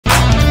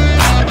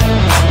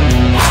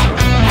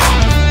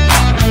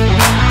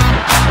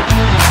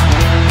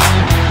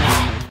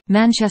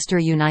Manchester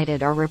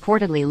United are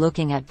reportedly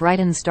looking at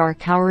Brighton star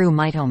Kaoru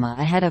Mitoma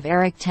ahead of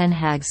Erik ten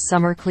Hag's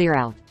summer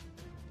clearout.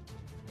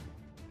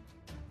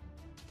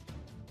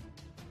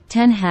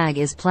 Ten Hag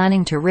is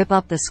planning to rip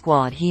up the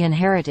squad he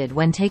inherited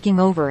when taking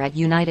over at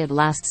United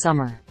last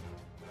summer.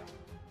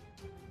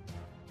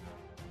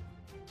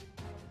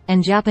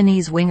 And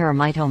Japanese winger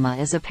Mitoma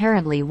is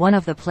apparently one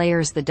of the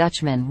players the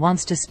Dutchman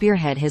wants to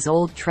spearhead his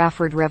Old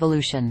Trafford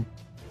revolution.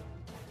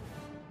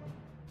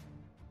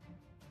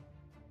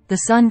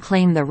 The Sun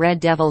claimed the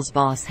Red Devils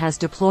boss has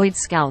deployed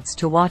scouts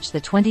to watch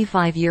the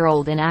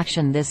 25-year-old in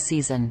action this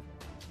season.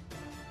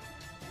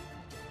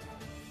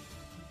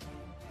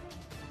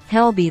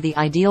 He'll be the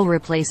ideal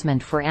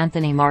replacement for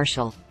Anthony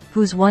Martial,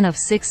 who's one of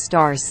 6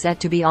 stars set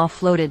to be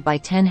offloaded by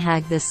Ten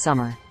Hag this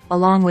summer,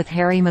 along with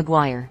Harry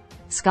Maguire,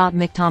 Scott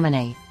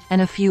McTominay,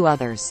 and a few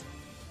others.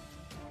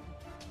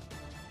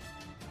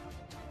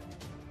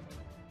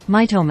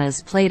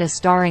 Mitoma's played a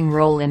starring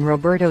role in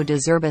Roberto De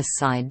Zerbi's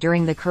side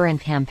during the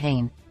current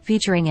campaign,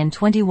 featuring in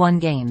 21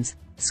 games,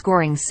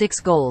 scoring 6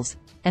 goals,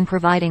 and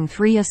providing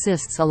 3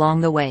 assists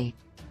along the way.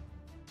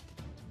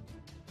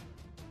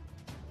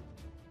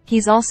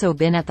 He's also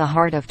been at the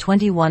heart of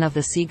 21 of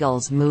the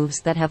Seagulls' moves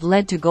that have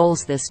led to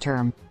goals this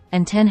term,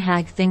 and Ten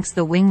Hag thinks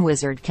the wing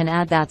wizard can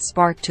add that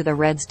spark to the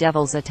Reds'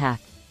 Devils attack.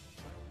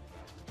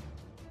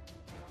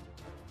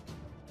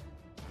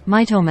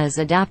 Mitoma's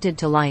adapted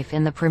to life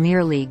in the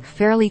Premier League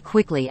fairly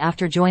quickly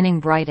after joining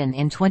Brighton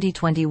in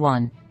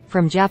 2021,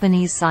 from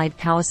Japanese side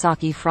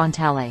Kawasaki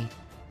Frontale.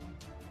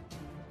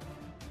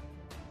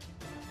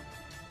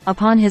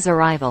 Upon his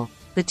arrival,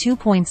 the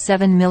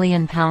 £2.7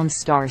 million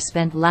star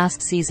spent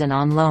last season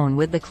on loan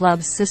with the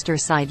club's sister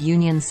side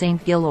Union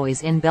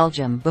Saint-Gilloise in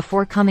Belgium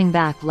before coming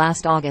back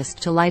last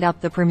August to light up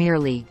the Premier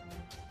League.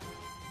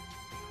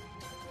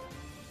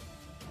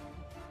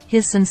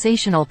 His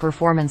sensational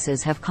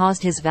performances have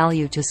caused his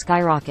value to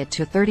skyrocket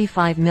to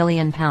 £35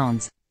 million,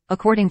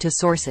 according to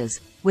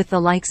sources, with the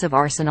likes of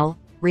Arsenal,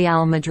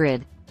 Real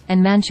Madrid,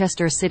 and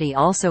Manchester City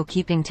also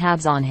keeping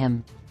tabs on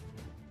him.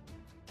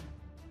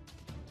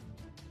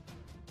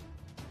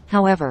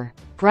 However,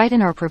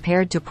 Brighton are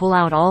prepared to pull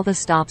out all the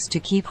stops to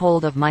keep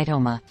hold of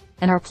Mitoma,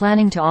 and are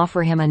planning to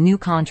offer him a new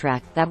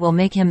contract that will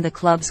make him the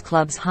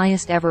club's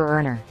highest ever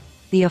earner,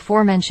 the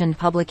aforementioned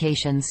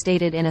publication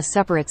stated in a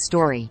separate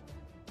story.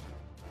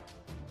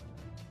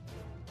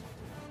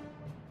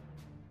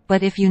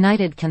 But if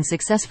United can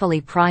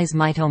successfully prize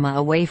Mitoma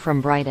away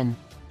from Brighton,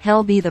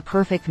 he'll be the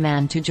perfect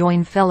man to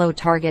join fellow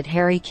target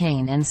Harry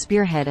Kane and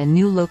spearhead a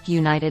new-look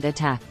United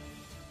attack.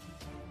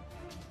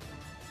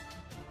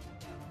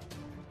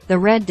 The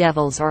Red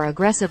Devils are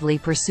aggressively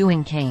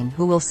pursuing Kane,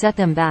 who will set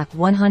them back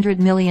 £100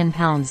 million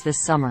this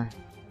summer.